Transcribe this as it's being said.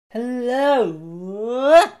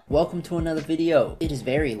Hello! Welcome to another video. It is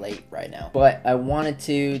very late right now, but I wanted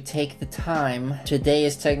to take the time. Today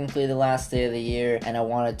is technically the last day of the year, and I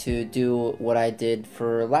wanted to do what I did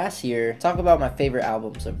for last year, talk about my favorite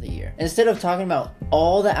albums of the year. Instead of talking about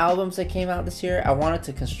all the albums that came out this year, I wanted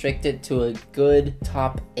to constrict it to a good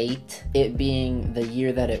top 8. It being the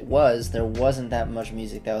year that it was, there wasn't that much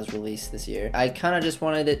music that was released this year. I kind of just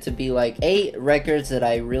wanted it to be like 8 records that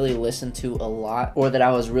I really listened to a lot, or that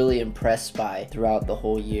I was really impressed by throughout the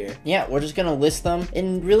whole year. Yeah, we're just gonna list them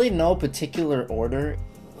in really no particular order.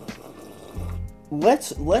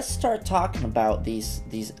 Let's start talking about these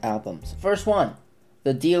albums. First one,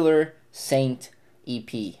 The Dealer Saint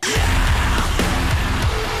EP.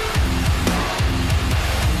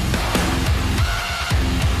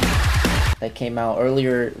 That came out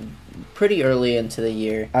pretty early into the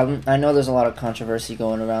year. I know there's a lot of controversy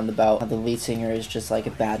going around about how the lead singer is just like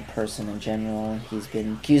a bad person in general. He's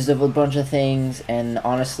been accused of a bunch of things, and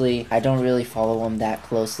honestly, I don't really follow him that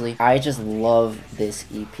closely. I just love this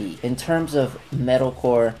EP. In terms of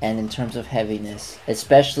metalcore and in terms of heaviness,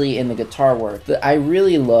 especially in the guitar work, I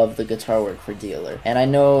really love the guitar work for Dealer. And I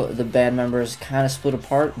know the band members kind of split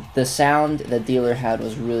apart. The sound that Dealer had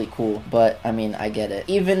was really cool, but I mean, I get it.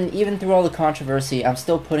 Even through all the controversy, I'm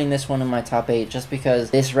still putting this one in my top 8 just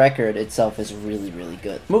because this record itself is really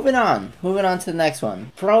good. Moving on to the next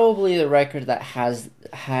one. Probably the record that has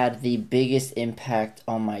had the biggest impact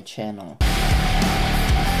on my channel.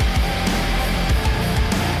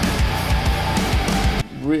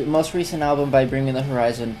 Most recent album by Bring Me the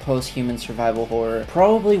Horizon, Post-Human Survival Horror.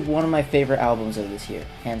 Probably one of my favorite albums of this year,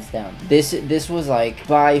 hands down. This was like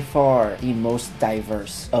by far the most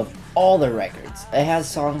diverse of all the records. It has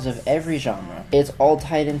songs of every genre. It's all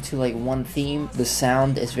tied into like one theme. The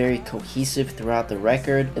sound is very cohesive throughout the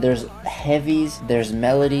record. There's heavies, there's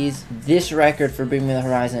melodies. This record for Bring Me the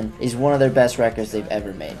Horizon is one of their best records they've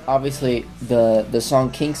ever made. Obviously, the song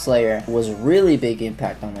Kingslayer was a really big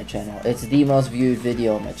impact on my channel. It's the most viewed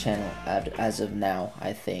video on my channel as of now,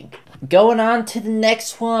 I think. Going on to the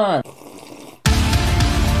next one.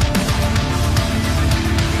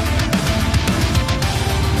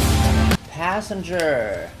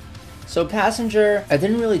 Passenger. So Passenger, I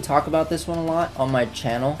didn't really talk about this one a lot on my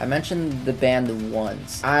channel. I mentioned the band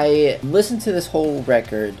once. I listened to this whole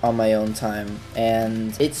record on my own time,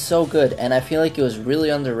 and it's so good, and I feel like it was really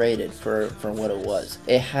underrated for what it was.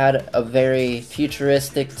 It had a very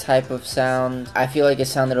futuristic type of sound. I feel like it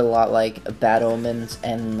sounded a lot like Bad Omens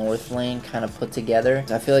and Northlane kind of put together.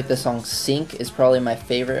 I feel like the song Sync is probably my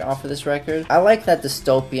favorite off of this record. I like that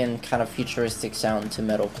dystopian kind of futuristic sound to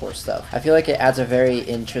metalcore stuff. I feel like it adds a very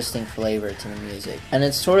interesting flavor to the music, and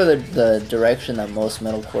it's sort of the direction that most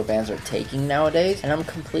metalcore bands are taking nowadays, and I'm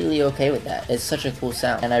completely okay with that. It's such a cool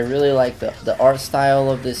sound, and I really like the art style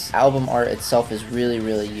of this album. Art itself is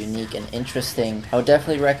really unique and interesting. I would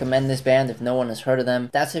definitely recommend this band if no one has heard of them.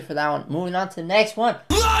 That's it for that one. Moving on to the next one.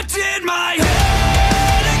 Locked in my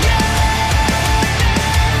head again.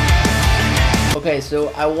 Okay, so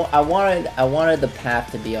I wanted the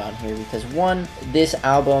Path to be on here because one, this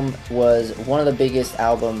album was one of the biggest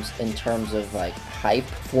albums in terms of like hype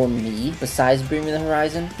for me besides Bring Me the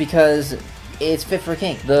Horizon, because it's Fit for a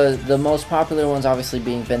King. The most popular ones obviously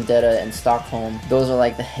being Vendetta and Stockholm. Those are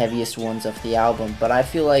like the heaviest ones of the album, but I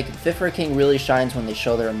feel like Fit for a King really shines when they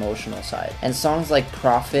show their emotional side. And songs like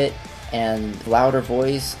Prophet and Louder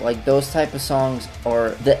Voice, like those type of songs are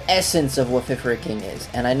the essence of what Fit for a King is.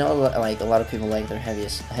 And I know like a lot of people like their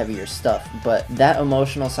heavier stuff, but that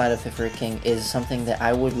emotional side of Fit for a King is something that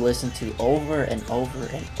I would listen to over and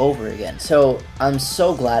over again. So I'm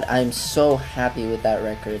so glad, I'm so happy with that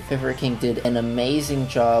record. Fit for a King did an amazing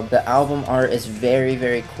job. The album art is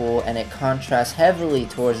very cool, and it contrasts heavily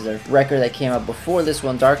towards their record that came out before this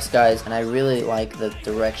one, Dark Skies, and I really like the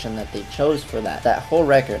direction that they chose for that whole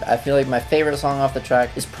record. I feel like my favorite song off the track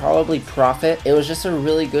is probably Prophet. It was just a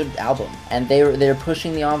really good album, and they're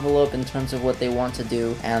pushing the envelope in terms of what they want to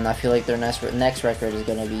do, and I feel like their next record is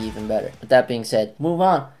going to be even better. With that being said, move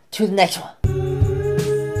on to the next one.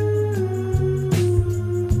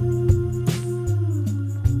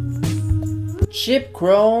 Chip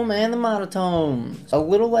Chrome and the Monotones. A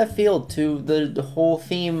little left field to the whole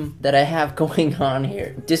theme that I have going on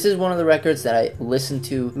here. This is one of the records that I listen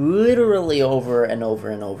to literally over and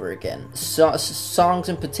over again. Songs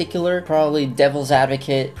in particular, probably Devil's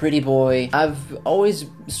Advocate, Pretty Boy. I've always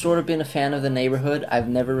sort of been a fan of The Neighborhood. I've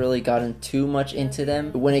never really gotten too much into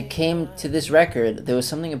them. When it came to this record, there was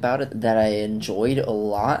something about it that I enjoyed a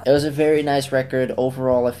lot. It was a very nice record.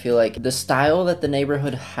 Overall, I feel like the style that The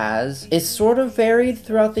Neighborhood has is sort of varied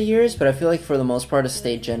throughout the years, but I feel like for the most part it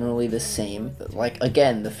stayed generally the same. Like,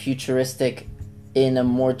 again, the futuristic in a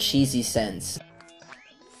more cheesy sense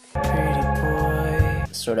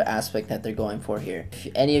sort of aspect that they're going for here. If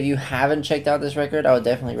any of you haven't checked out this record, I would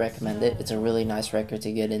definitely recommend it. It's a really nice record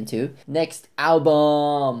to get into. Next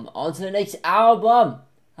album. On to the next album.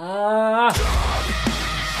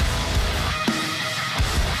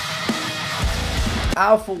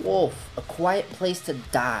 Alpha Wolf, A Quiet Place to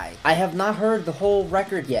Die. I have not heard the whole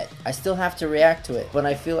record yet. I still have to react to it. But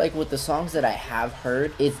I feel like with the songs that I have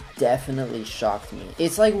heard, it's definitely shocked me.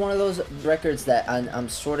 It's like one of those records that I'm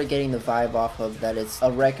sort of getting the vibe off of, that it's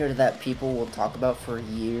a record that people will talk about for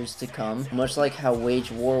years to come. Much like how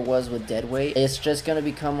Wage War was with Deadweight. It's just going to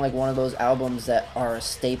become like one of those albums that are a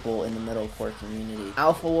staple in the metalcore community.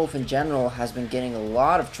 Alpha Wolf in general has been getting a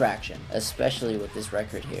lot of traction, especially with this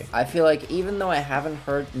record here. I feel like even though I haven't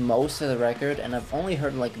heard most of the record, and I've only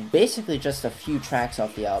heard like basically just a few tracks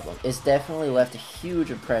off the album, it's definitely left a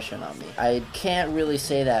huge impression on me. I can't really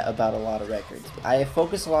say that about a lot of records. I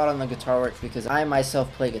focus a lot on the guitar work because I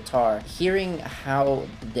myself play guitar. Hearing how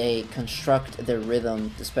they construct their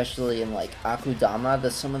rhythm, especially in like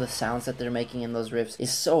Akudama, some of the sounds that they're making in those riffs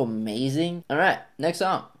is so amazing. Alright, next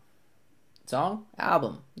song. Song?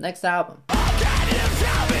 Album. Next album.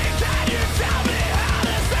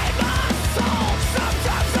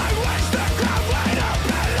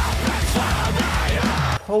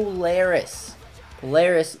 Polaris.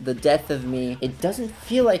 Polaris, The Death of Me. It doesn't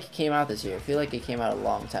feel like it came out this year. I feel like it came out a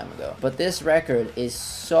long time ago. But this record is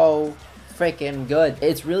so freaking good.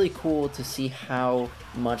 It's really cool to see how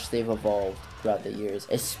much they've evolved throughout the years,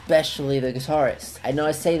 especially the guitarist. I know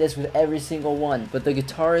I say this with every single one, but the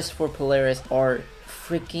guitarists for Polaris are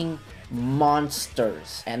freaking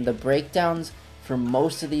monsters. And the breakdowns for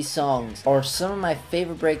most of these songs are some of my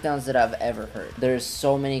favorite breakdowns that I've ever heard. There's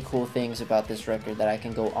so many cool things about this record that I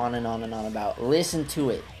can go on and on and on about. Listen to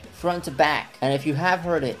it front to back, and if you have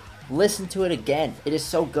heard it, listen to it again. It is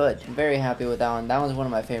so good. I'm very happy with that one. That was one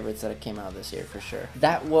of my favorites that came out this year for sure.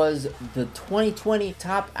 That was the 2020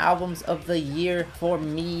 top albums of the year for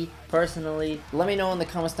me personally. Let me know in the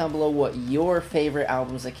comments down below what your favorite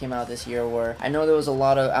albums that came out this year were. I know there was a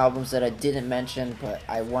lot of albums that I didn't mention, but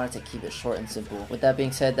I wanted to keep it short and simple. With that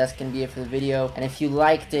being said, that's gonna be it for the video. And if you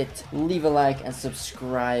liked it, leave a like and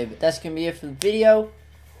subscribe. That's gonna be it for the video.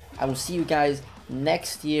 I will see you guys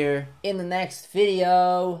next year in the next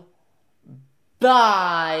video.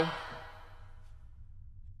 Bye!